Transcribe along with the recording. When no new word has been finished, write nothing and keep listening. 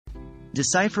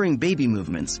Deciphering Baby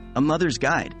Movements, a Mother's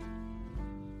Guide.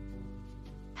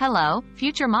 Hello,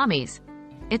 future mommies.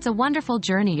 It's a wonderful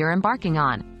journey you're embarking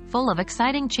on, full of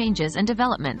exciting changes and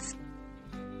developments.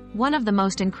 One of the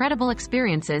most incredible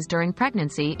experiences during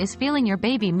pregnancy is feeling your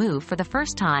baby move for the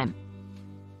first time.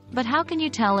 But how can you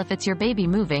tell if it's your baby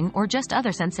moving or just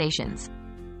other sensations?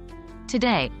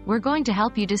 Today, we're going to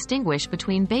help you distinguish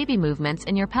between baby movements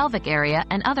in your pelvic area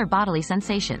and other bodily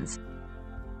sensations.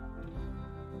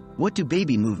 What do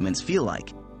baby movements feel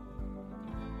like?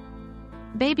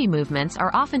 Baby movements are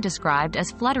often described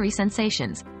as fluttery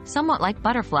sensations, somewhat like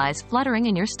butterflies fluttering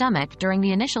in your stomach during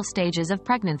the initial stages of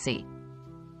pregnancy.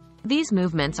 These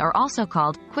movements are also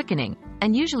called quickening,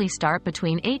 and usually start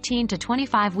between 18 to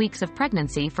 25 weeks of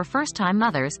pregnancy for first-time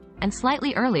mothers, and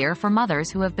slightly earlier for mothers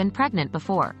who have been pregnant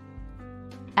before.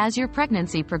 As your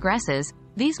pregnancy progresses,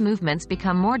 these movements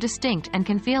become more distinct and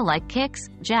can feel like kicks,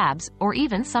 jabs, or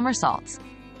even somersaults.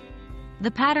 The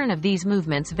pattern of these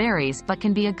movements varies but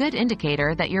can be a good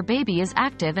indicator that your baby is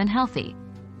active and healthy.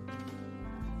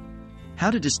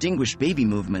 How to distinguish baby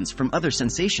movements from other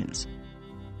sensations?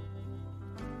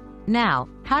 Now,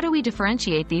 how do we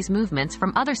differentiate these movements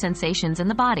from other sensations in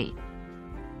the body?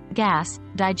 Gas,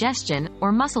 digestion,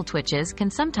 or muscle twitches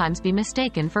can sometimes be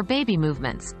mistaken for baby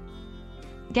movements.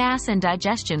 Gas and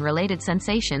digestion-related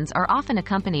sensations are often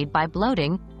accompanied by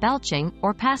bloating, belching,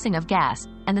 or passing of gas,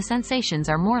 and the sensations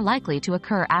are more likely to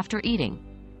occur after eating.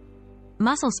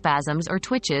 Muscle spasms or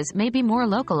twitches may be more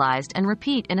localized and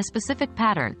repeat in a specific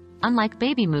pattern, unlike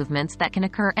baby movements that can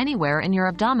occur anywhere in your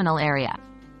abdominal area.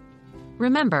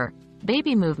 Remember,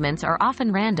 baby movements are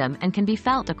often random and can be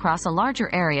felt across a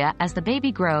larger area as the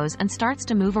baby grows and starts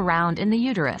to move around in the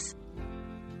uterus.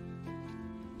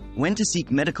 When to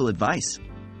seek medical advice?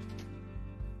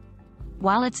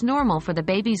 While it's normal for the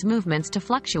baby's movements to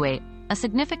fluctuate, a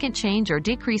significant change or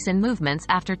decrease in movements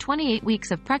after 28 weeks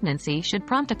of pregnancy should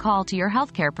prompt a call to your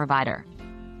healthcare provider.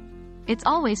 It's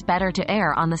always better to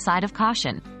err on the side of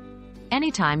caution.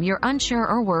 Anytime you're unsure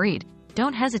or worried,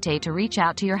 don't hesitate to reach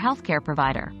out to your healthcare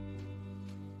provider.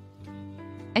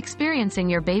 Experiencing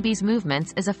your baby's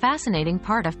movements is a fascinating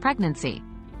part of pregnancy.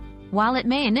 While it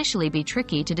may initially be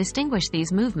tricky to distinguish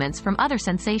these movements from other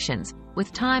sensations,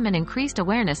 with time and increased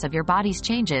awareness of your body's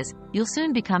changes, you'll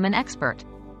soon become an expert.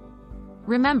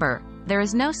 Remember, there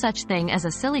is no such thing as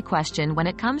a silly question when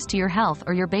it comes to your health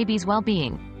or your baby's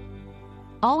well-being.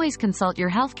 Always consult your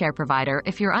healthcare provider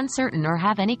if you're uncertain or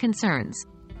have any concerns.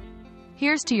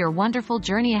 Here's to your wonderful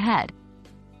journey ahead.